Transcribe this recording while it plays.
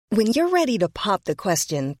When you're ready to pop the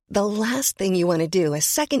question, the last thing you want to do is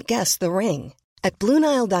second-guess the ring. At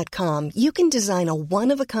BlueNile.com, you can design a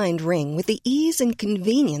one-of-a-kind ring with the ease and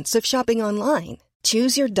convenience of shopping online.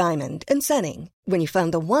 Choose your diamond and setting. When you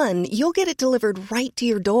find the one, you'll get it delivered right to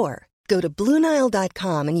your door. Go to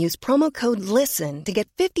BlueNile.com and use promo code LISTEN to get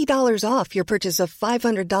 $50 off your purchase of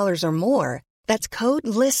 $500 or more. That's code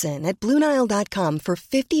LISTEN at BlueNile.com for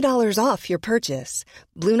 $50 off your purchase.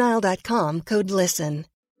 BlueNile.com, code LISTEN.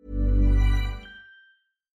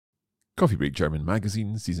 Coffee Break German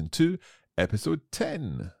Magazine, Season 2, Episode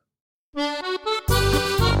 10.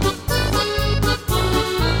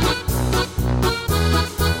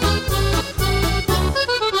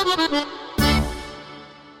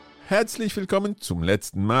 Herzlich willkommen zum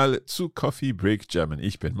letzten Mal zu Coffee Break German.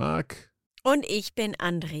 Ich bin Marc. Und ich bin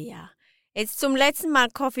Andrea. Jetzt zum letzten Mal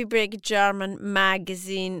Coffee Break German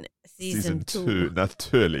Magazine Season 2.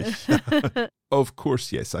 Natürlich. Of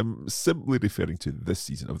course, yes. I'm simply referring to this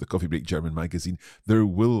season of the Coffee Break German magazine. There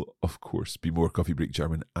will, of course, be more Coffee Break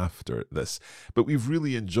German after this. But we've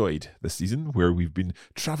really enjoyed this season where we've been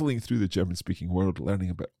traveling through the German-speaking world, learning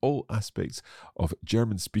about all aspects of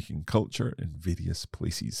German-speaking culture in various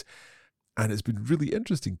places. And it's been really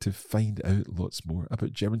interesting to find out lots more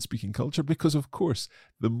about German-speaking culture because, of course,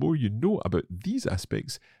 the more you know about these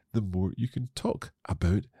aspects, the more you can talk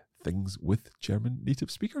about things with German native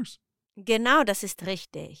speakers. Genau, das ist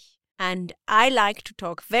richtig. And I like to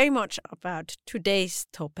talk very much about today's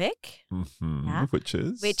topic. Which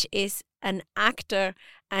is an actor.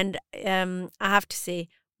 And I have to say,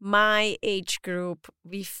 my age group,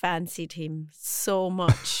 we fancied him so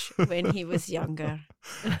much when he was younger.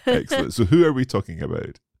 Excellent. So who are we talking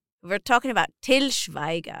about? We're talking about Till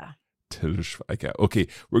Schweiger. Till Schweiger. Okay,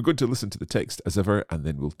 we're going to listen to the text as ever and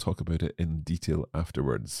then we'll talk about it in detail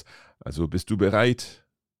afterwards. Also, bist du bereit?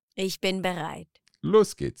 Ich bin bereit.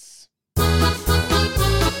 Los geht's.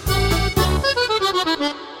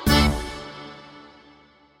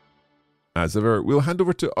 As ever, we'll hand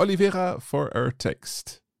over to Olivera for our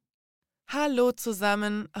text. Hallo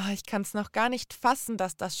zusammen. Ich kann es noch gar nicht fassen,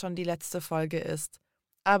 dass das schon die letzte Folge ist.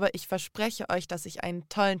 Aber ich verspreche euch, dass ich einen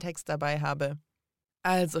tollen Text dabei habe.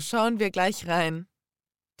 Also schauen wir gleich rein.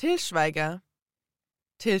 Till Schweiger.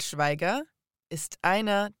 Till Schweiger ist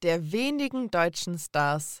einer der wenigen deutschen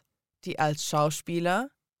Stars, die als Schauspieler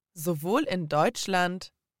sowohl in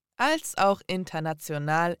Deutschland als auch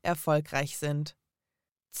international erfolgreich sind.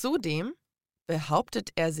 Zudem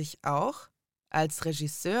behauptet er sich auch als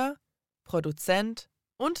Regisseur, Produzent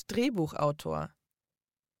und Drehbuchautor.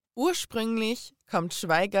 Ursprünglich kommt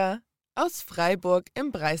Schweiger aus Freiburg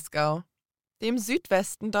im Breisgau, dem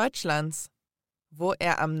Südwesten Deutschlands, wo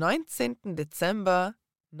er am 19. Dezember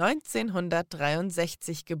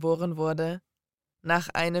 1963 geboren wurde. Nach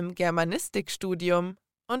einem Germanistikstudium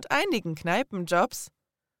und einigen Kneipenjobs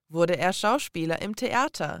wurde er Schauspieler im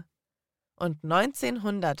Theater und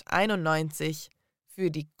 1991 für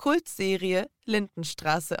die Kultserie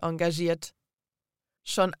Lindenstraße engagiert.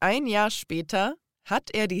 Schon ein Jahr später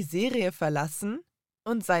hat er die Serie verlassen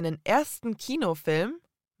und seinen ersten Kinofilm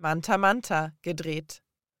Manta Manta gedreht.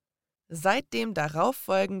 Seit dem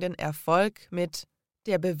darauffolgenden Erfolg mit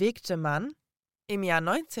Der bewegte Mann im Jahr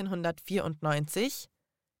 1994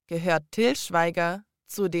 gehört Till Schweiger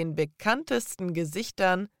zu den bekanntesten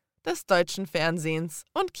Gesichtern des deutschen Fernsehens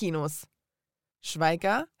und Kinos.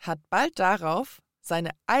 Schweiger hat bald darauf seine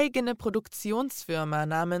eigene Produktionsfirma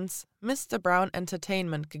namens Mr. Brown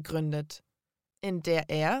Entertainment gegründet, in der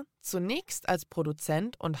er zunächst als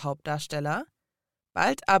Produzent und Hauptdarsteller,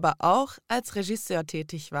 bald aber auch als Regisseur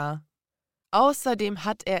tätig war. Außerdem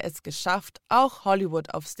hat er es geschafft, auch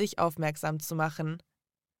Hollywood auf sich aufmerksam zu machen.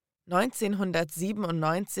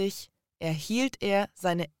 1997 erhielt er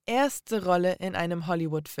seine erste Rolle in einem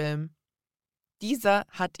Hollywood-Film. Dieser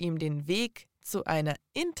hat ihm den Weg zu einer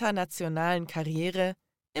internationalen Karriere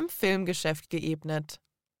im Filmgeschäft geebnet.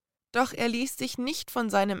 Doch er ließ sich nicht von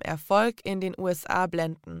seinem Erfolg in den USA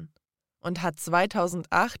blenden und hat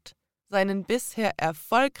 2008 seinen bisher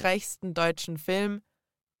erfolgreichsten deutschen Film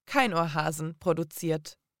Kein Ohrhasen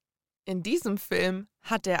produziert. In diesem Film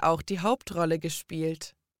hat er auch die Hauptrolle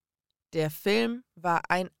gespielt. Der Film war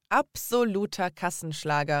ein absoluter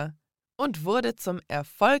Kassenschlager und wurde zum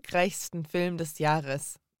erfolgreichsten Film des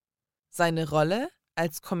Jahres. Seine Rolle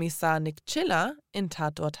als Kommissar Nick Chiller in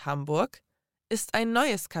Tatort Hamburg ist ein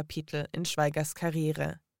neues Kapitel in Schweigers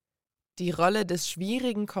Karriere. Die Rolle des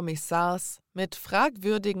schwierigen Kommissars mit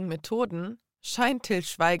fragwürdigen Methoden scheint Till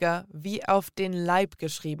Schweiger wie auf den Leib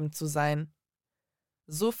geschrieben zu sein.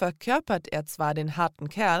 So verkörpert er zwar den harten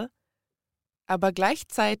Kerl, aber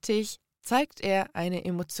gleichzeitig zeigt er eine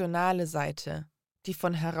emotionale Seite, die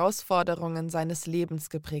von Herausforderungen seines Lebens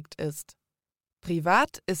geprägt ist.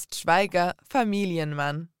 Privat ist Schweiger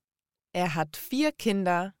Familienmann. Er hat 4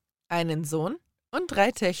 Kinder, einen Sohn und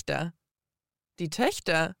 3 Töchter. Die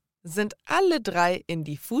Töchter sind alle 3 in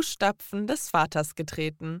die Fußstapfen des Vaters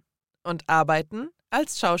getreten und arbeiten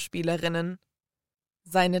als Schauspielerinnen.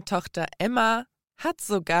 Seine Tochter Emma hat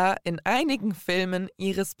sogar in einigen Filmen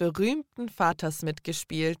ihres berühmten Vaters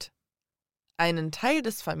mitgespielt. Einen Teil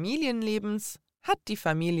des Familienlebens hat die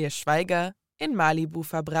Familie Schweiger in Malibu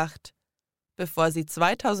verbracht, bevor sie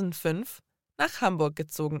 2005 nach Hamburg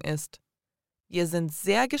gezogen ist. Wir sind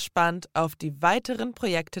sehr gespannt auf die weiteren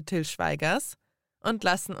Projekte Till Schweigers und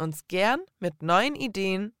lassen uns gern mit neuen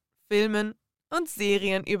Ideen, Filmen und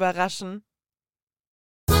Serien überraschen.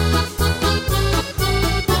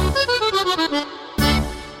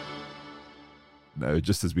 Now,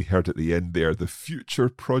 just as we heard at the end there, the future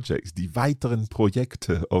projects, die weiteren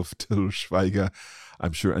Projekte of Till Schweiger.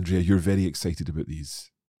 I'm sure, Andrea, you're very excited about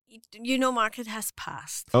these. You know, Mark, it has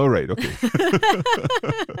passed. All right, okay.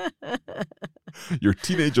 Your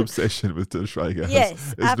teenage obsession with Till Schweiger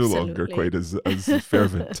is no longer quite as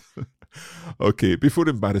fervent. Okay, before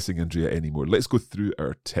embarrassing Andrea anymore, let's go through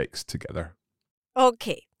our text together.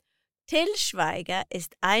 Okay. Till Schweiger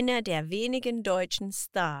ist einer der wenigen deutschen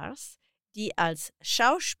Stars, die als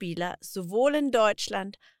Schauspieler sowohl in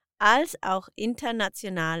Deutschland als auch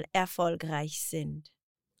international erfolgreich sind.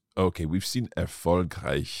 Okay, we've seen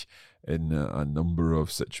erfolgreich in a number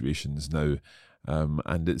of situations now,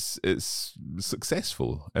 and it's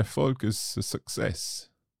successful. Erfolg is a success.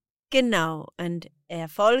 Genau, und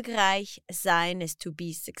erfolgreich sein is to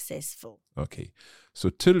be successful. Okay, so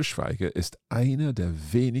Till Schweiger ist einer der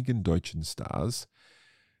wenigen deutschen Stars.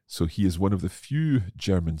 So he is one of the few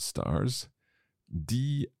German stars,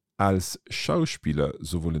 die als Schauspieler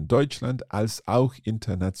sowohl in Deutschland als auch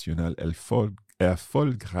international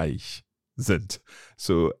erfolgreich sind.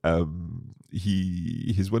 So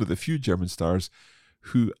he's one of the few German stars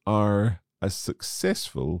who are as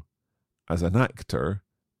successful as an actor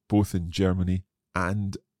both in Germany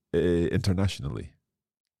and internationally.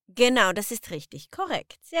 Genau, das ist richtig,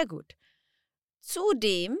 korrekt, sehr gut.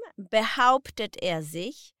 Zudem behauptet er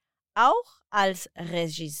sich auch als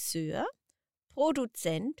Regisseur,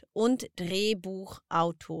 Produzent und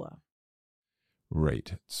Drehbuchautor.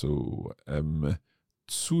 Right. So,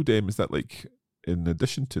 zudem, is that like in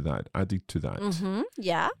addition to that, added to that?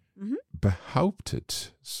 Ja.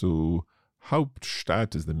 Behauptet. So,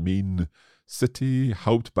 Hauptstadt is the main city,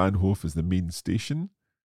 Hauptbahnhof is the main station.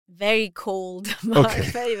 Very cold, Mark. Okay.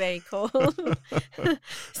 Very, very cold.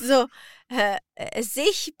 So,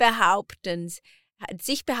 sich behaupten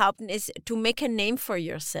is to make a name for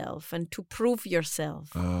yourself and to prove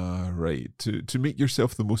yourself. Right. To make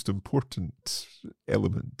yourself the most important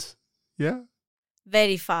element. Yeah?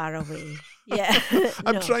 Very far away. Yeah.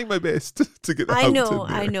 I'm trying my best to get the Haupt in there.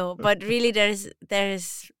 I know, but really there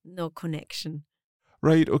is no connection.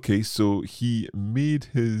 Right, okay, so he made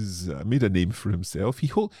a name for himself.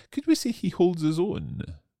 Could we say he holds his own?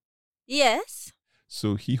 Yes.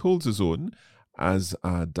 So he holds his own as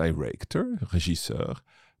a director, Regisseur,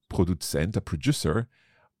 Produzent, a producer,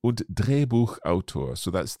 und Drehbuchautor. So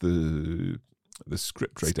that's the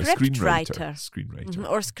scriptwriter, screenwriter.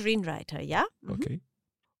 Or screenwriter, ja. Okay.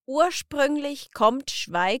 Ursprünglich kommt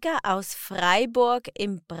Schweiger aus Freiburg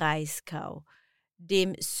im Breisgau,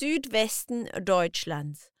 dem Südwesten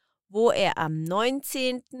Deutschlands, wo er am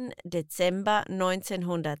 19. Dezember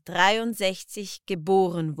 1963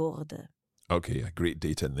 geboren wurde. Okay, a great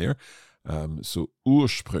date in there. So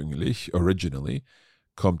ursprünglich, originally,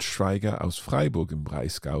 kommt Schweiger aus Freiburg im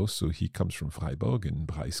Breisgau, so he comes from Freiburg in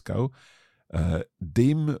Breisgau,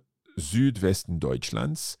 dem Südwesten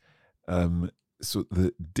Deutschlands. So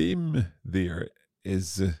the dem there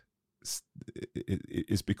is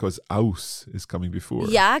because aus is coming before.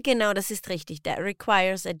 Ja, genau, das ist richtig. That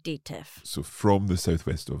requires a dative. So from the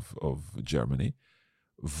southwest of Germany,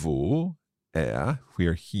 where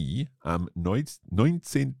he, am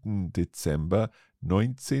 19. Dezember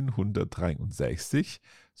 1963,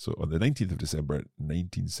 so on the 19th of December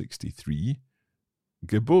 1963,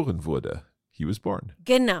 geboren wurde. He was born.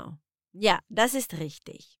 Genau. Ja, das ist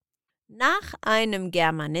richtig. Nach einem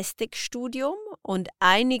Germanistikstudium und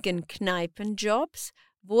einigen Kneipenjobs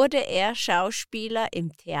wurde er Schauspieler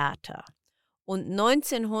im Theater und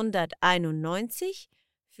 1991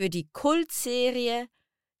 für die Kultserie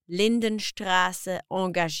Lindenstraße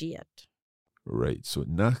engagiert. Right, so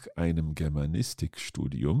nach einem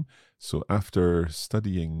Germanistikstudium, so after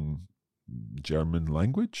studying German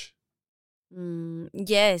language?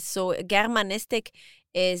 Yes, so Germanistic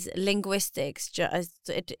is linguistics.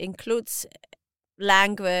 It includes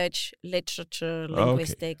language, literature,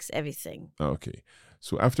 linguistics, everything. Okay.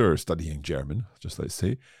 So after studying German, just let's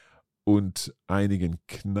say, und einigen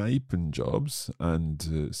Kneipenjobs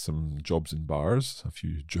and some jobs in bars, a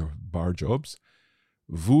few bar jobs,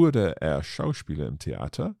 wurde Schauspieler im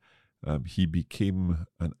Theater. He became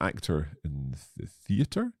an actor in the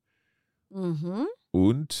theater. Mhm.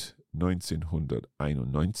 Und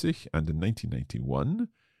 1991 and in 1991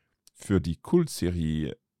 für die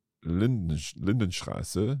Kultserie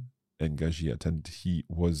Lindenstraße engagiert, and he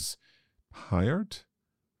was hired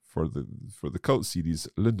for the cult series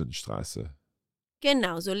Lindenstraße.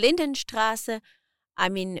 Genau, so Lindenstraße, I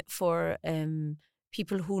mean, for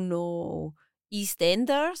people who know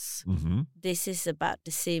EastEnders, this is about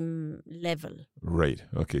the same level. Right.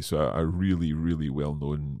 Okay. So a really, really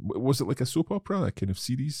well-known. Was it like a soap opera, that kind of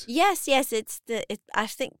series? Yes. I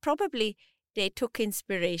think probably they took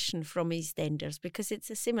inspiration from EastEnders because it's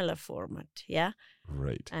a similar format, yeah?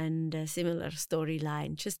 Right. And a similar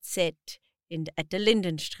storyline, just set at the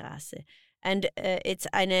Lindenstraße. And it's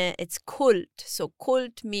cult. So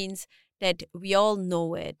cult means that we all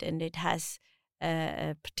know it and it has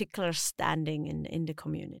a particular standing in the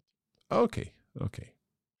community. Okay.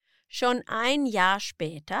 Schon ein Jahr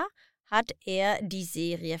später hat er die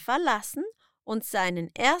Serie verlassen und seinen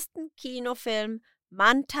ersten Kinofilm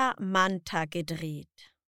Manta Manta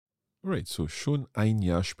gedreht. Right, so schon ein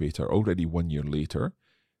Jahr später, already 1 year later,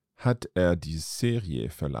 hat die Serie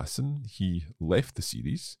verlassen. He left the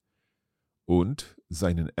series und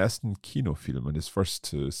seinen ersten Kinofilm, and his first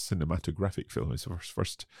cinematographic film, his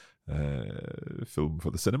first film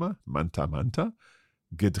for the cinema, Manta Manta,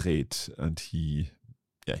 gedreht. And he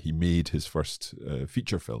made his first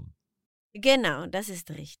feature film. Genau, das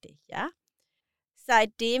ist richtig, ja.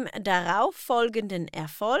 Seit dem darauffolgenden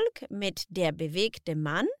Erfolg mit Der bewegte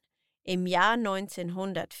Mann im Jahr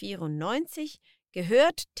 1994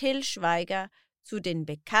 gehört Til Schweiger zu den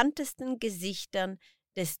bekanntesten Gesichtern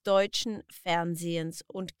des deutschen Fernsehens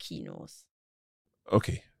und Kinos.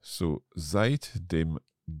 Okay, so seit dem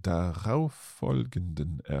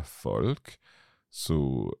darauffolgenden Erfolg,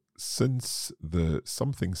 so since the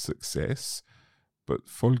something success, but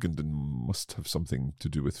folgenden must have something to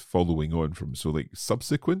do with following on from, so like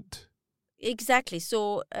subsequent? Exactly,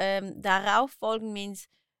 so darauffolgend means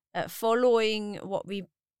following what we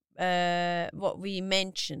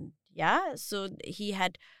mentioned, yeah? So he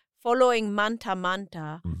had, following Manta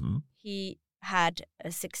Manta, he had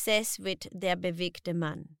a success with Der bewegte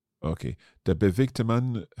Mann. Okay. Der bewegte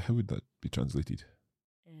Mann, how would that be translated?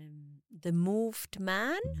 The moved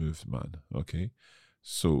man? Moved man, okay.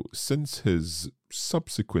 So since his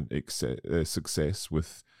subsequent success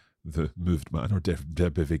with the moved man, or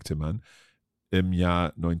der bewegte Mann, im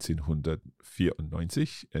Jahr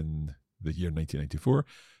 1994, in the year 1994,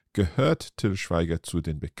 gehört Til Schweiger zu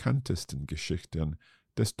den bekanntesten Gesichtern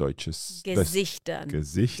des Gesichtern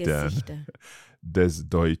des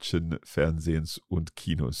deutschen Fernsehens und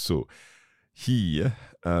Kinos. So he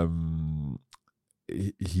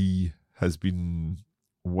has been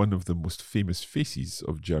one of the most famous faces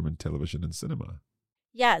of German television and cinema.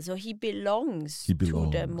 Yeah, so he belongs to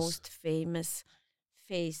the most famous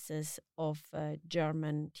faces of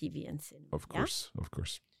German TV and cinema. Of course.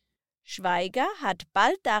 Schweiger hat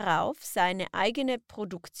bald darauf seine eigene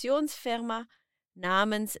Produktionsfirma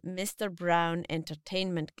namens Mr. Brown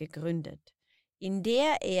Entertainment gegründet, in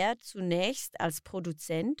der er zunächst als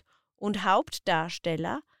Produzent und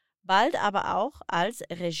Hauptdarsteller, bald aber auch als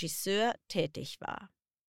Regisseur tätig war.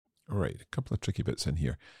 All right, a couple of tricky bits in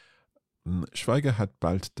here. Schweiger hat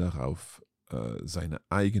bald darauf seine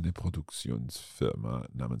eigene Produktionsfirma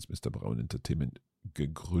namens Mr. Brown Entertainment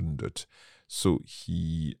gegründet. So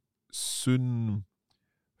he soon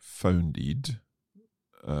founded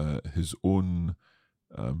his own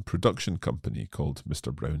production company called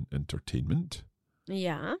Mr. Brown Entertainment.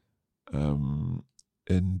 Ja.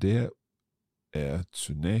 In der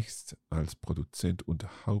zunächst als Produzent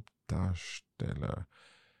und Hauptdarsteller,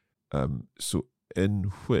 so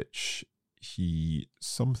in which he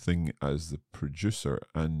something as the producer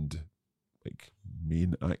and like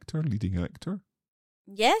main actor, leading actor.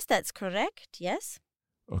 Yes, that's correct, yes.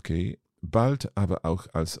 Okay, bald aber auch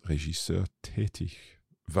als Regisseur tätig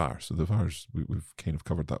war. So the vars, we've kind of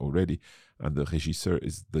covered that already. And the Regisseur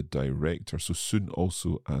is the director, so soon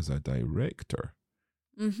also as a director.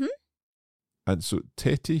 Mhm. And so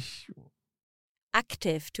tätig.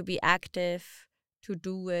 Active, to be active, to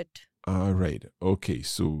do it. Right, okay,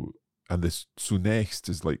 so, and this zunächst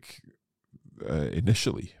is like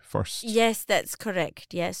initially, first. Yes, that's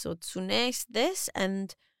correct. Yes, so zunächst this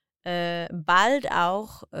and bald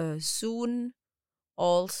auch soon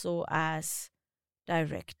also as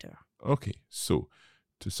director. Okay, so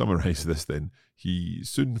to summarize this then, he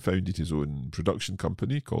soon founded his own production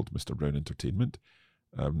company called Mr. Brown Entertainment,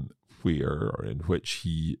 in which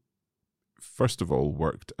he first of all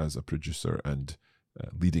worked as a producer and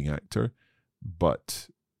leading actor, but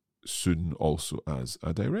soon also as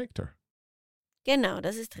a director. Genau,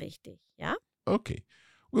 das ist richtig, ja? Okay,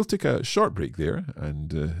 we'll take a short break there,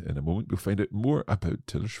 and in a moment we'll find out more about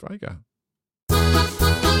Till Schweiger.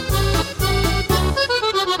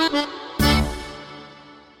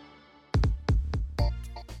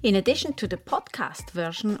 In addition to the podcast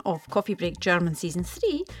version of Coffee Break German Season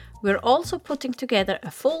 3, we're also putting together a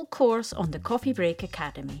full course on the Coffee Break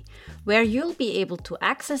Academy, where you'll be able to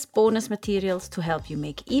access bonus materials to help you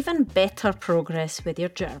make even better progress with your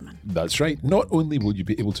German. That's right. Not only will you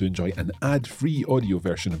be able to enjoy an ad-free audio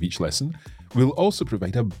version of each lesson, we'll also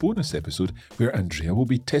provide a bonus episode where Andrea will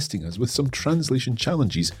be testing us with some translation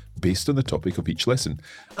challenges based on the topic of each lesson.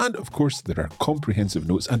 And of course, there are comprehensive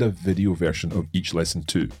notes and a video version of each lesson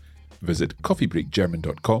too. Visit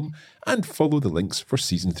coffeebreakgerman.com and follow the links for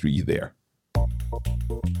Season 3 there.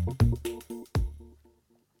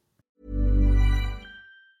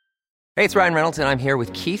 Hey, it's Ryan Reynolds, and I'm here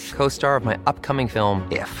with Keith, co-star of my upcoming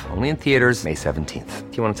film, If, only in theaters May 17th.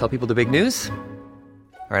 Do you want to tell people the big news?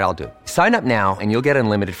 All right, I'll do it. Sign up now and you'll get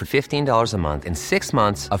unlimited for $15 a month and 6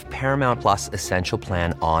 months of Paramount Plus Essential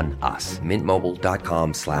Plan on us.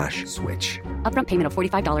 MintMobile.com/switch. Upfront payment of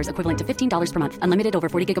 $45 equivalent to $15 per month. Unlimited over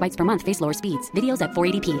 40 gigabytes per month. Face lower speeds. Videos at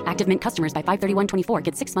 480p. Active Mint customers by 531.24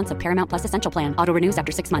 get 6 months of Paramount Plus Essential Plan. Auto renews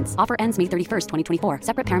after 6 months. Offer ends May 31st, 2024.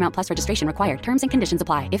 Separate Paramount Plus registration required. Terms and conditions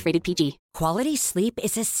apply if rated PG. Quality sleep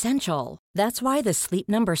is essential. That's why the Sleep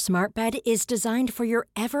Number Smart Bed is designed for your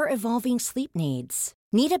ever-evolving sleep needs.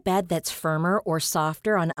 Need a bed that's firmer or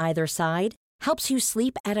softer on either side? Helps you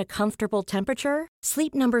sleep at a comfortable temperature?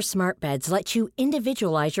 Sleep Number Smart Beds let you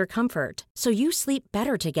individualize your comfort, so you sleep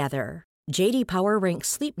better together. J.D. Power ranks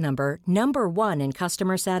Sleep Number number 1 in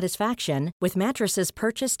customer satisfaction with mattresses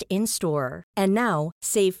purchased in-store. And now,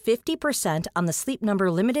 save 50% on the Sleep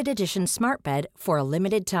Number Limited Edition Smart Bed for a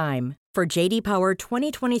limited time. For J.D. Power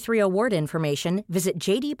 2023 award information, visit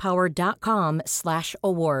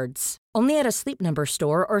jdpower.com/awards. Only at a Sleep Number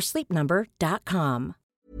store or sleepnumber.com.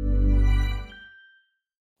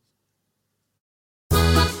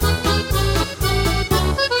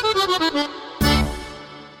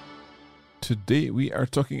 Today we are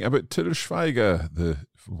talking about Till Schweiger,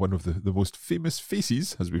 one of the most famous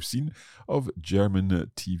faces, as we've seen, of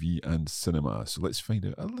German TV and cinema. So let's find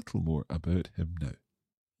out a little more about him now.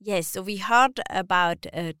 Yes, so we heard about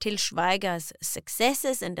Till Schweiger's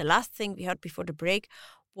successes, and the last thing we heard before the break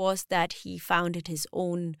was that he founded his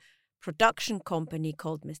own production company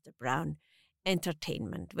called Mr. Brown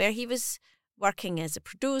Entertainment, where he was working as a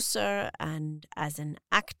producer and as an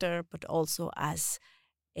actor, but also as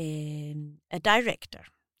a director.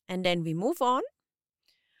 And then we move on.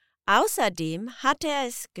 Außerdem hat er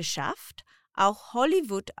es geschafft, auch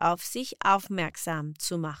Hollywood auf sich aufmerksam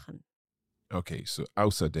zu machen. Okay, so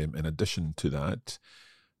außerdem, in addition to that,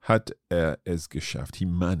 hat er es geschafft. He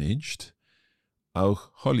managed,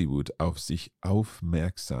 auch Hollywood auf sich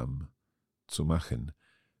aufmerksam zu machen.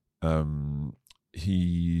 Did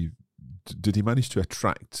he manage to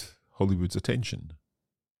attract Hollywood's attention?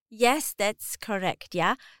 Yes, that's correct,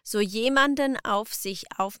 ja. So jemanden auf sich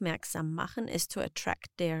aufmerksam machen is to attract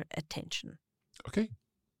their attention. Okay.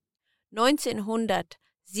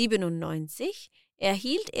 1997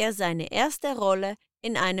 erhielt er seine erste Rolle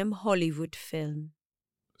in einem Hollywood-Film.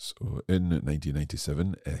 So in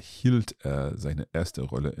 1997 erhielt er seine erste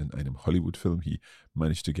Rolle in einem Hollywood-Film. He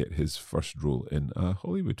managed to get his first role in a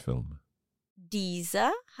Hollywood-film.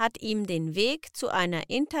 Dieser hat ihm den Weg zu einer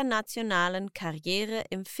internationalen Karriere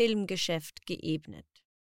im Filmgeschäft geebnet.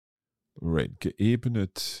 Right,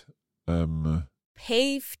 geebnet.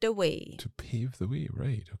 Paved the way. To pave the way,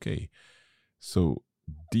 right, okay. So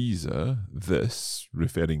this,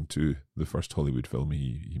 referring to the first Hollywood film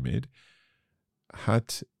he made,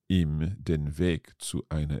 hat ihm den Weg zu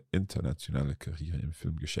einer internationalen Karriere im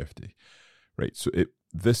Filmgeschäft. Right, so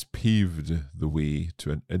this paved the way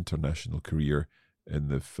to an international career in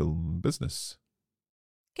the film business.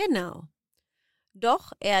 Genau.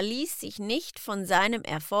 Doch er ließ sich nicht von seinem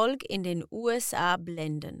Erfolg in den USA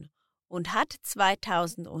blenden und hat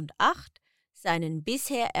 2008 seinen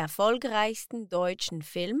bisher erfolgreichsten deutschen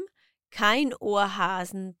Film Kein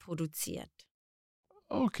Ohrhasen produziert.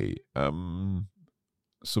 Okay,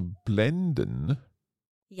 so blenden.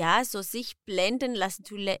 Ja, so sich blenden lassen,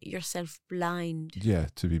 to let yourself blind. Yeah,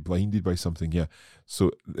 to be blinded by something, yeah. So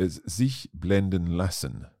sich blenden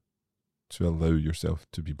lassen, to allow yourself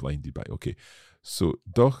to be blinded by. Okay, so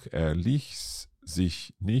doch ließ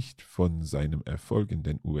sich nicht von seinem Erfolg in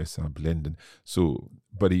den USA blenden. So,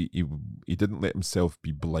 but he didn't let himself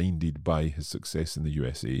be blinded by his success in the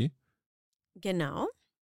USA. Genau.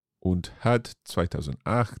 Und hat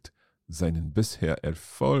 2008 seinen bisher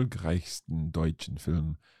erfolgreichsten deutschen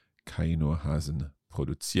Film Kinohasen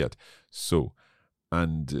produziert. So,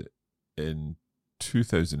 and in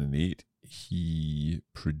 2008, he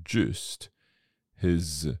produced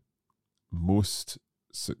his most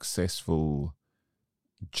successful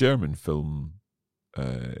German film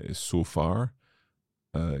so far,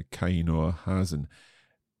 Kinohasen.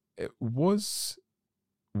 Was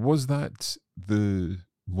that the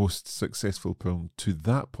most successful film to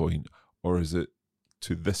that point, or is it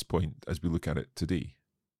to this point as we look at it today?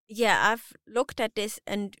 Yeah, I've looked at this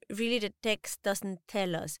and really the text doesn't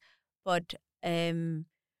tell us. But from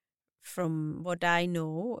what I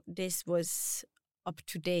know, this was up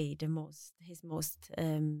to date, his most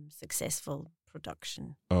successful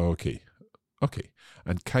production. Oh, okay.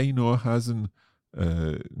 And Kinohasen,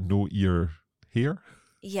 no ear here?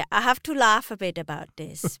 Yeah, I have to laugh a bit about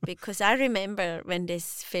this because I remember when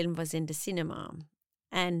this film was in the cinema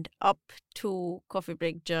and up to Coffee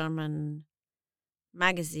Break German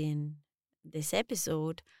magazine, this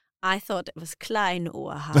episode, I thought it was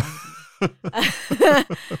Kleinohrhasen.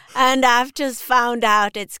 And I've just found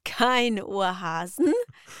out it's Keinohrhasen,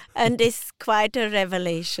 and it's quite a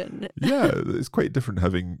revelation. Yeah, it's quite different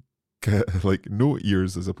having like no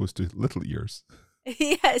ears as opposed to little ears.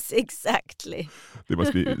 Yes, exactly. They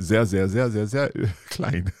must be sehr, sehr, sehr, sehr, sehr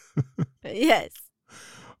klein. Yes.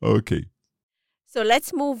 Okay. So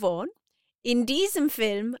let's move on. In diesem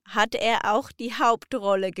Film hat auch die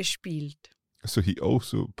Hauptrolle gespielt. So he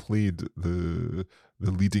also played the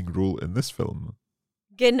leading role in this film.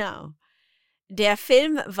 Genau. Der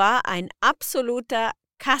Film war ein absoluter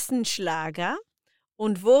Kassenschlager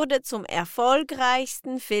und wurde zum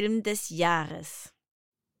erfolgreichsten Film des Jahres.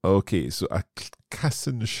 Okay, so a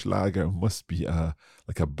Kassenschlager must be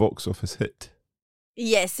like a box office hit.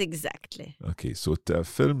 Yes, exactly. Okay, so der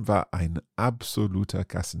Film war ein absoluter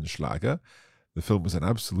Kassenschlager. The film was an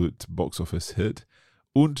absolute box office hit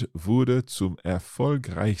und wurde zum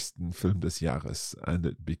erfolgreichsten Film des Jahres, and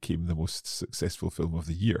it became the most successful film of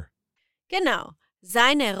the year. Genau.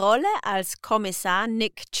 Seine Rolle als Kommissar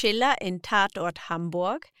Nick Chiller in Tatort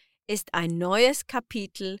Hamburg ist ein neues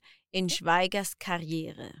Kapitel in Schweigers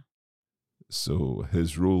Karriere. So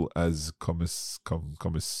his role as commissioner?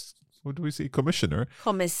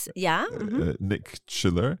 Ja. Nick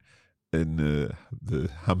Chiller in the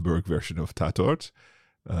Hamburg version of Tatort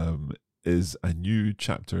is a new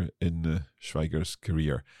chapter in Schweiger's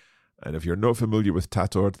career. And if you're not familiar with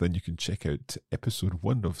Tatort, then you can check out episode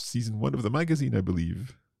 1 of season 1 of the magazine, I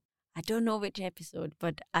believe. I don't know which episode,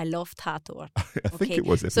 but I love Tatort. I think it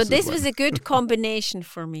was episode So this 1. was a good combination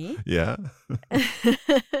for me. Yeah.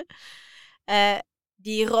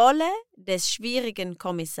 Die Rolle des schwierigen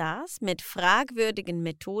Kommissars mit fragwürdigen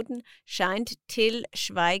Methoden scheint Till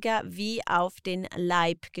Schweiger wie auf den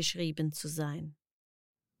Leib geschrieben zu sein.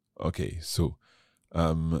 Okay, so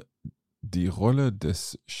die Rolle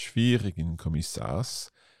des schwierigen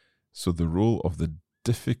Kommissars, so the role of the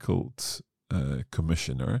difficult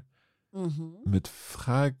commissioner mit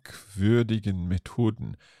fragwürdigen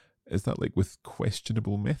Methoden. Is that like with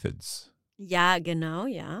questionable methods? Ja, genau,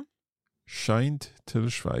 ja. Scheint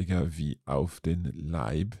Till Schweiger wie auf den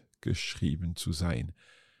Leib geschrieben zu sein.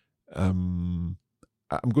 I'm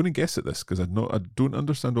going to guess at this because I don't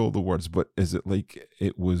understand all the words, but is it like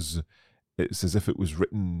it's as if it was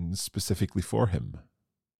written specifically for him?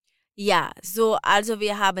 Ja, so, also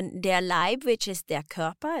wir haben der Leib, which is der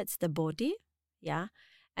Körper, it's the body, yeah,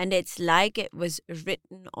 and it's like it was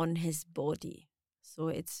written on his body. So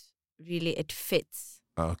it's really, it fits.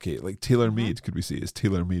 Okay, like tailor-made, could we say? It's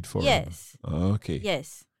tailor-made for him? Yes. Okay.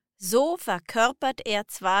 Yes. So verkörpert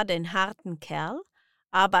zwar den harten Kerl,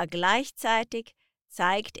 aber gleichzeitig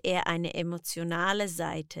zeigt eine emotionale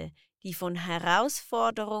Seite, die von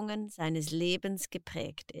Herausforderungen seines Lebens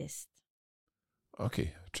geprägt ist.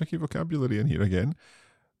 Okay, tricky vocabulary in here again.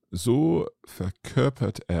 So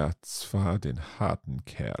verkörpert zwar den harten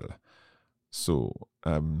Kerl. So,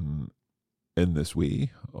 in this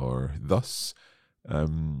way, or thus,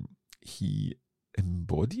 he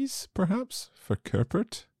embodies, perhaps,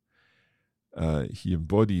 verkörpert. He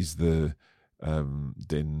embodies den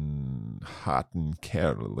harten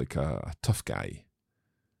Kerl, like a tough guy.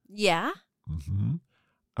 Ja. Mhm.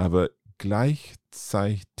 Aber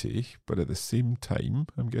gleichzeitig, but at the same time,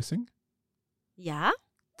 I'm guessing. Ja.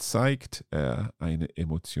 zeigt er eine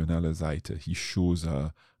emotionale Seite. He shows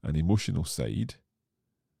an emotional side,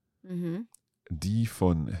 die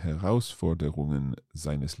von Herausforderungen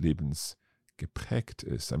seines Lebens geprägt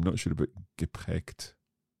ist. I'm not sure about geprägt.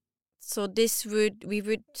 So we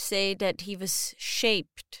would say that he was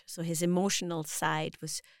shaped. So his emotional side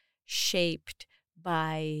was shaped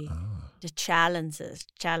by the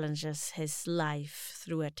challenges his life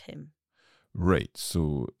threw at him. Right,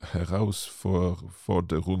 so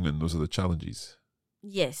Herausforderungen, those are the challenges.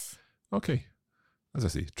 Yes. Okay, as I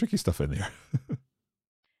say, tricky stuff in there.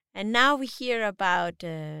 And now we hear about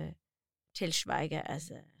Til Schweiger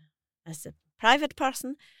as a private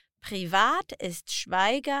person. Privat ist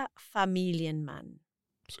Schweiger Familienmann.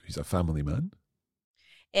 So he's a family man.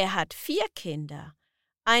 Er hat 4 Kinder,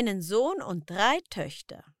 einen Sohn und 3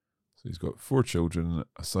 Töchter. So he's got 4 children,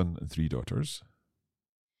 a son and 3 daughters.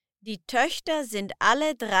 Die Töchter sind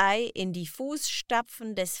alle 3 in die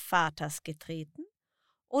Fußstapfen des Vaters getreten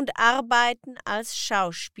und arbeiten als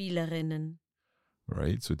Schauspielerinnen.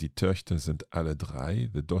 Right, so die Töchter sind alle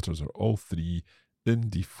 3, the daughters are all 3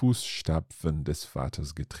 in die Fußstapfen des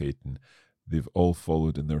Vaters getreten. They've all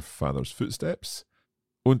followed in their father's footsteps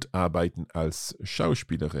und arbeiten als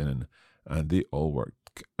Schauspielerinnen, and they all work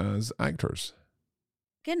as actors.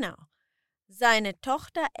 Genau. Seine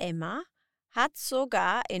Tochter Emma hat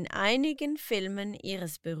sogar in einigen Filmen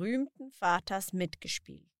ihres berühmten Vaters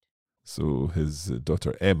mitgespielt. So his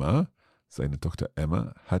daughter Emma, seine Tochter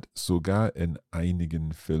Emma, hat sogar in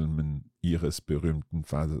einigen Filmen ihres berühmten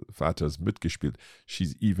Vaters mitgespielt.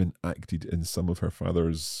 She's even acted in some of her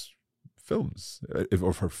father's films,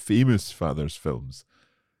 of her famous father's films.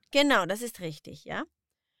 Genau, das ist richtig, ja.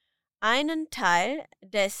 Einen Teil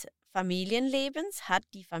des Familienlebens hat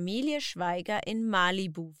die Familie Schweiger in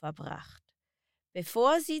Malibu verbracht,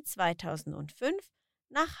 bevor sie 2005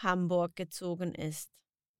 nach Hamburg gezogen ist.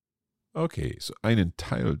 Okay, so einen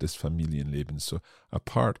Teil des Familienlebens, so a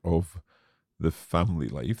part of the family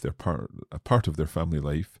life, a part of their family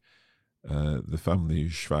life, the family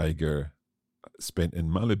Schweiger spent in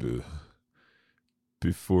Malibu,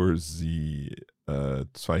 bevor sie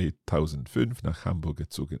 2005 nach Hamburg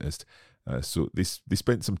gezogen ist. So they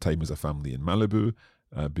spent some time as a family in Malibu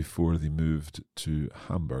before they moved to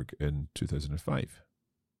Hamburg in 2005.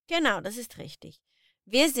 Genau, das ist richtig.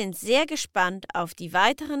 Wir sind sehr gespannt auf die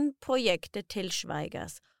weiteren Projekte Til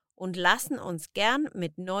Schweigers und lassen uns gern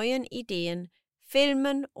mit neuen Ideen,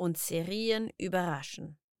 Filmen und Serien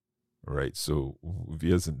überraschen. Right, so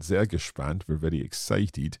wir sind sehr gespannt, we're very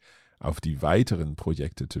excited auf die weiteren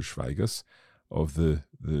Projekte Til Schweigers, of the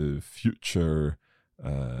future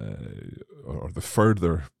or the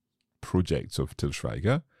further projects of Til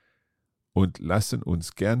Schweiger, und lassen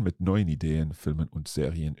uns gern mit neuen Ideen, Filmen und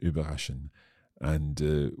Serien überraschen. And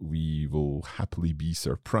we will happily be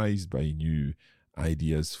surprised by new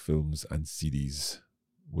ideas, films and series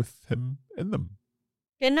with him in them.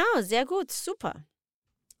 Genau, sehr gut, super.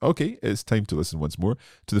 Okay, it's time to listen once more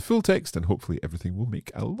to the full text, and hopefully everything will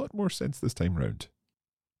make a lot more sense this time round.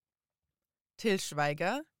 Til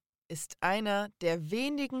Schweiger ist einer der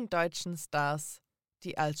wenigen deutschen Stars,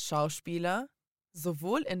 die als Schauspieler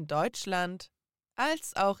sowohl in Deutschland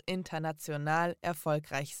als auch international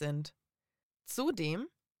erfolgreich sind. Zudem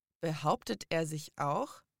behauptet er sich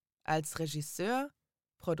auch als Regisseur,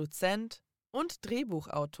 Produzent und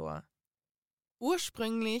Drehbuchautor.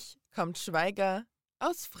 Ursprünglich kommt Schweiger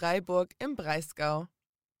aus Freiburg im Breisgau,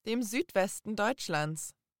 dem Südwesten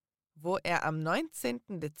Deutschlands, wo er am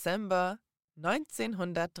 19. Dezember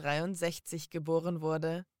 1963 geboren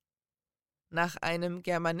wurde. Nach einem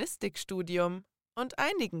Germanistikstudium und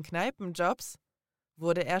einigen Kneipenjobs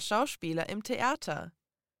wurde er Schauspieler im Theater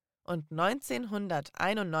und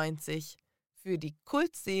 1991 für die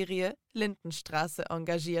Kultserie Lindenstraße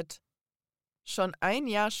engagiert. Schon ein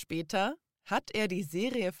Jahr später hat er die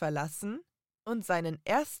Serie verlassen und seinen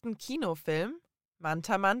ersten Kinofilm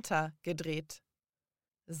Manta Manta gedreht.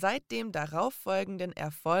 Seit dem darauffolgenden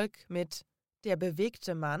Erfolg mit Der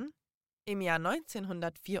bewegte Mann im Jahr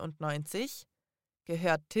 1994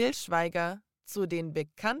 gehört Til Schweiger zu den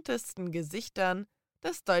bekanntesten Gesichtern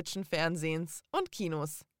des deutschen Fernsehens und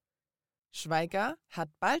Kinos. Schweiger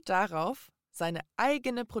hat bald darauf seine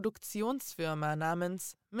eigene Produktionsfirma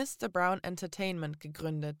namens Mr. Brown Entertainment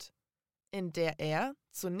gegründet, in der er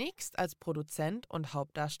zunächst als Produzent und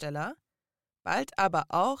Hauptdarsteller, bald aber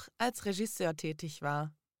auch als Regisseur tätig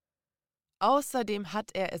war. Außerdem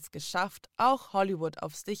hat er es geschafft, auch Hollywood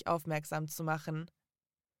auf sich aufmerksam zu machen.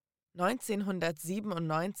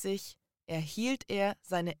 1997 erhielt er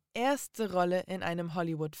seine erste Rolle in einem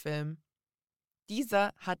Hollywood-Film.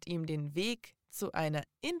 Dieser hat ihm den Weg zu einer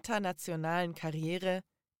internationalen Karriere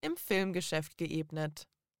im Filmgeschäft geebnet.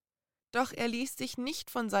 Doch er ließ sich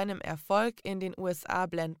nicht von seinem Erfolg in den USA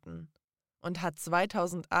blenden und hat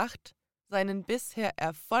 2008 seinen bisher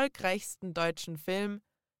erfolgreichsten deutschen Film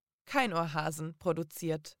Kein Ohrhasen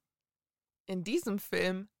produziert. In diesem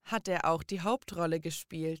Film hat er auch die Hauptrolle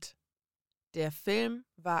gespielt. Der Film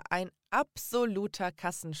war ein absoluter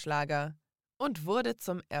Kassenschlager und wurde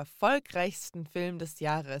zum erfolgreichsten Film des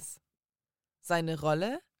Jahres. Seine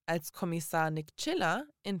Rolle als Kommissar Nick Chiller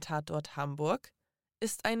in Tatort Hamburg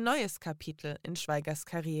ist ein neues Kapitel in Schweigers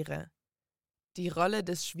Karriere. Die Rolle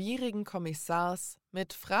des schwierigen Kommissars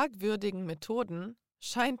mit fragwürdigen Methoden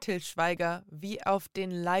scheint Til Schweiger wie auf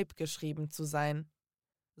den Leib geschrieben zu sein.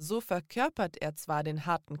 So verkörpert er zwar den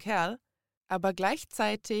harten Kerl, aber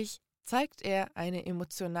gleichzeitig zeigt er eine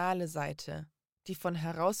emotionale Seite, die von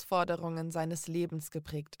Herausforderungen seines Lebens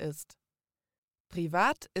geprägt ist.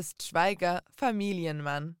 Privat ist Schweiger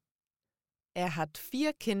Familienmann. Er hat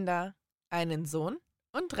 4 Kinder, einen Sohn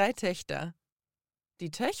und 3 Töchter.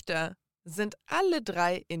 Die Töchter sind alle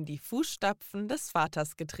 3 in die Fußstapfen des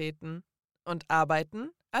Vaters getreten und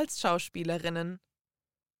arbeiten als Schauspielerinnen.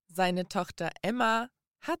 Seine Tochter Emma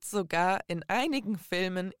hat sogar in einigen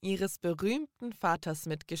Filmen ihres berühmten Vaters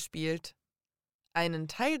mitgespielt. Einen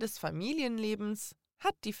Teil des Familienlebens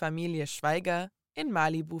hat die Familie Schweiger in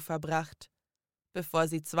Malibu verbracht, bevor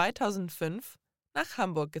sie 2005 nach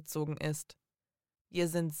Hamburg gezogen ist. Wir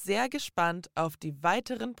sind sehr gespannt auf die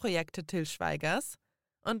weiteren Projekte Til Schweigers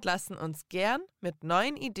und lassen uns gern mit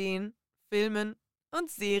neuen Ideen, Filmen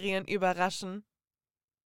und Serien überraschen.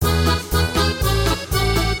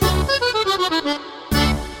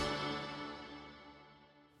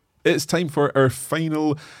 It's time for our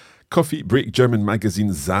final Coffee Break German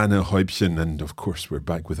magazine Sahnehäubchen. And of course, we're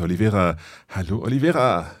back with Olivera. Hallo,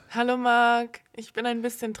 Olivera. Hallo Marc, ich bin ein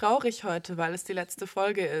bisschen traurig heute, weil es die letzte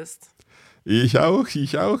Folge ist. Ich auch.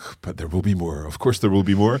 But there will be more. Of course, there will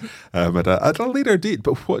be more. But at a later date.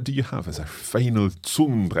 But what do you have as our final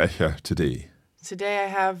Zungenbrecher today? Today I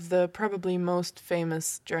have the probably most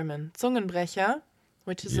famous German Zungenbrecher,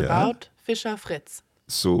 which is about Fischer Fritz.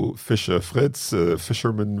 So, Fischer Fritz,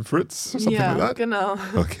 Fisherman Fritz, something like that? Yeah, genau.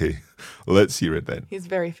 Okay, let's hear it then. He's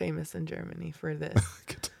very famous in Germany for this.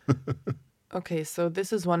 Okay, so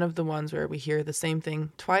this is one of the ones where we hear the same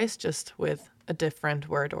thing twice, just with a different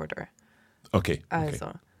word order. Okay.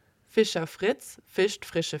 Also, Fischer Fritz fischt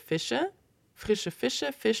frische Fische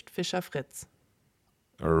fischt Fischer Fritz.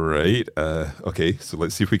 All right. Okay, so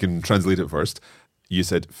let's see if we can translate it first. You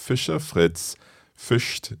said Fischer Fritz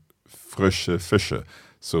fischt frische Fische.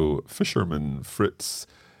 So Fisherman Fritz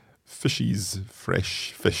fishies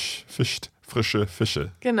fresh fish, fischt frische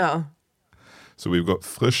Fische. Genau. So we've got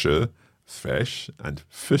frische, fresh, and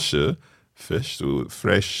Fische, fish. So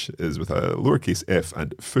fresh is with a lowercase f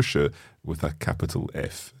and Fische with a capital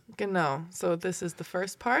F. Genau. So this is the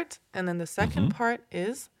first part. And then the second part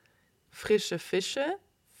is frische Fische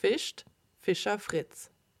fischt Fischer Fritz.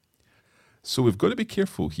 So we've got to be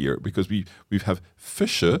careful here because we have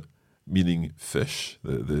Fische, meaning fish,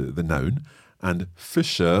 the noun, and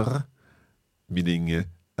Fischer, meaning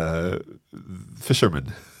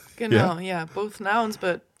fisherman. Genau, yeah, both nouns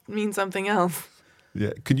but mean something else.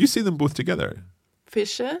 Yeah, can you say them both together?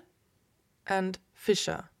 Fische and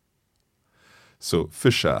Fischer. So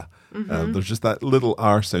Fischer, there's just that little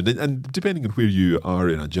R sound. And depending on where you are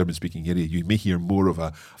in a German-speaking area, you may hear more of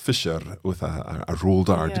a Fischer with a rolled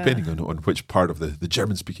R, depending on which part of the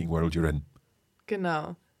German-speaking world you're in.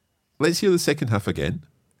 Genau. Let's hear the second half again.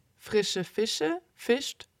 Frische Fische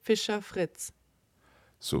fischt Fischer Fritz.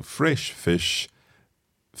 So fresh fish,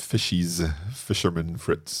 fishies, fisherman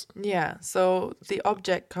Fritz. Yeah, so the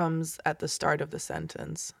object comes at the start of the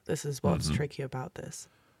sentence. This is what's tricky about this.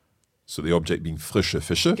 So the object being frische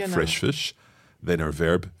Fische, Genau. fresh fish, then our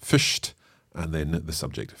verb fischt, and then the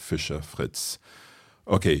subject Fischer Fritz.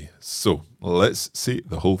 Okay, so let's see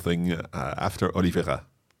the whole thing after Olivera.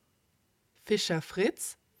 Fischer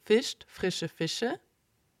Fritz fischt frische Fische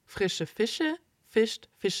fischt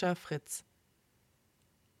Fischer Fritz.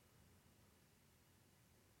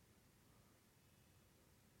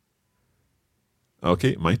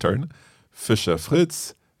 Okay, my turn. Fischer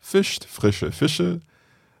Fritz fischt frische Fische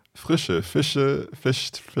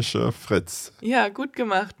fischt Fischer Fritz. Ja, gut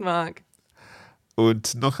gemacht, Marc.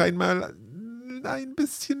 Und noch einmal ein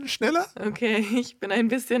bisschen schneller. Okay, ich bin ein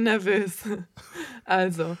bisschen nervös.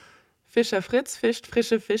 Also, Fischer Fritz fischt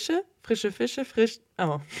frische Fische frisch...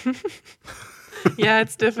 Oh. Yeah,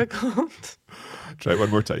 it's difficult. Try one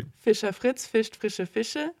more time. Fischer Fritz fischt frische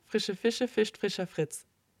Fische fischt Fischer Fritz.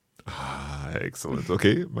 Excellent.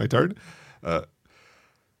 Okay, my turn.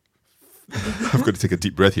 I've got to take a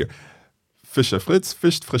deep breath here. Fischer Fritz,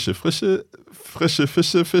 fischt frische Fische,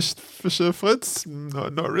 fische Fritz. No,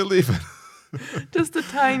 not really. Just a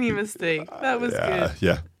tiny mistake. That was good.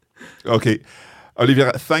 Yeah. Okay.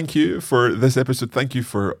 Oliviera, thank you for this episode. Thank you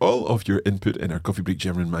for all of your input in our Coffee Break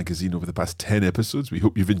German magazine over the past 10 episodes. We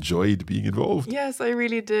hope you've enjoyed being involved. Yes, I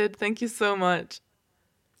really did. Thank you so much.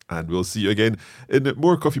 And we'll see you again in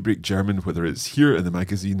more Coffee Break German, whether it's here in the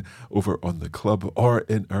magazine, over on the club, or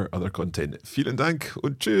in our other content. Vielen Dank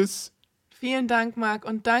und tschüss. Vielen Dank, Marc,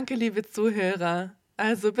 und danke, liebe Zuhörer.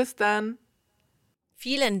 Also bis dann.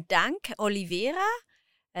 Vielen Dank, Oliviera.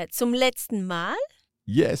 Zum letzten Mal.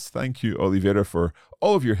 Yes, thank you, Oliviera, for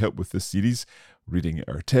all of your help with this series, reading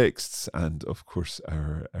our texts and, of course,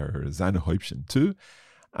 our Sahnehäubchen too.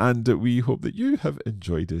 And we hope that you have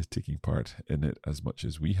enjoyed taking part in it as much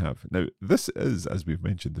as we have. Now, this is, as we've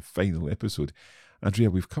mentioned, the final episode. Andrea,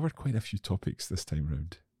 we've covered quite a few topics this time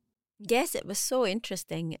round. Yes, it was so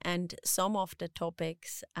interesting. And some of the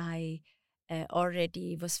topics I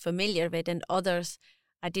already was familiar with, and others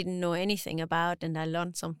I didn't know anything about, and I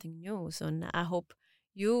learned something new. So I hope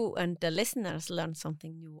you and the listeners learn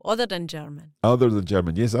something new, other than German. Other than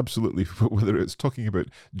German, yes, absolutely. Whether it's talking about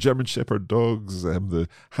German Shepherd dogs, the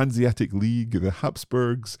Hanseatic League, the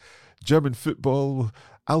Habsburgs, German football,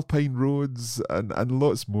 Alpine roads, and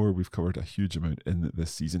lots more. We've covered a huge amount in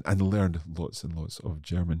this season and learned lots and lots of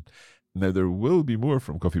German. Now, there will be more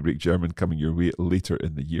from Coffee Break German coming your way later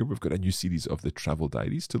in the year. We've got a new series of the travel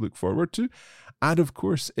diaries to look forward to. And of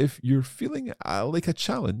course, if you're feeling like a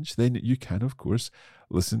challenge, then you can, of course,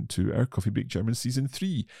 listen to our Coffee Break German Season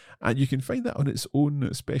 3. And you can find that on its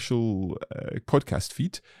own special podcast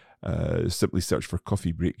feed. Simply search for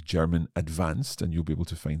Coffee Break German Advanced and you'll be able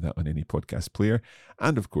to find that on any podcast player.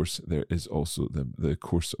 And of course, there is also the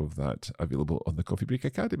course of that available on the Coffee Break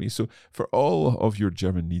Academy. So for all of your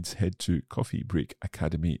German needs, head to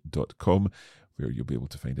coffeebreakacademy.com where you'll be able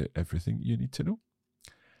to find out everything you need to know.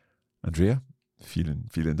 Andrea,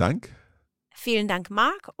 vielen Dank. Vielen Dank,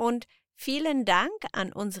 Marc, und vielen Dank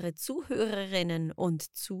an unsere Zuhörerinnen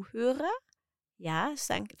und Zuhörer. Yeah,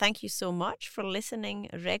 thank you so much for listening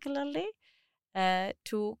regularly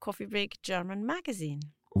to Coffee Break German magazine.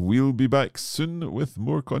 We'll be back soon with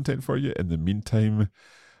more content for you. In the meantime,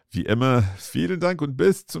 wie immer, vielen Dank und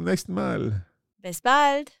bis zum nächsten Mal. Bis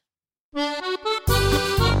bald.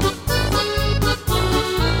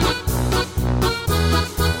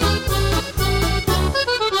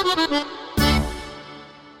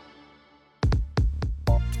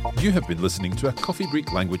 You have been listening to a Coffee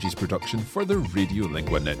Break Languages production for the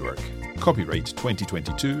Radiolingua Network. Copyright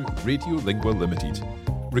 2022 Radiolingua Limited.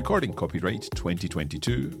 Recording copyright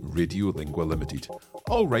 2022 Radiolingua Limited.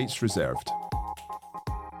 All rights reserved.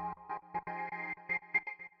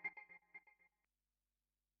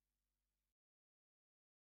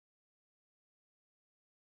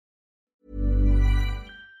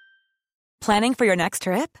 Planning for your next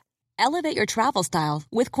trip? Elevate your travel style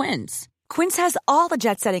with Quince. Quince has all the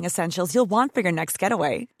jet-setting essentials you'll want for your next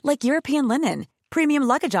getaway, like European linen, premium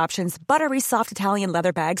luggage options, buttery soft Italian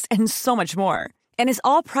leather bags, and so much more. And is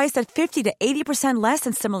all priced at 50 to 80% less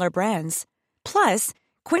than similar brands. Plus,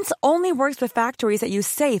 Quince only works with factories that use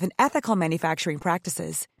safe and ethical manufacturing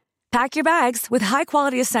practices. Pack your bags with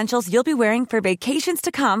high-quality essentials you'll be wearing for vacations to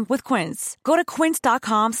come with Quince. Go to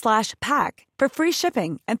quince.com/pack for free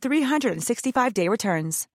shipping and 365-day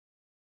returns.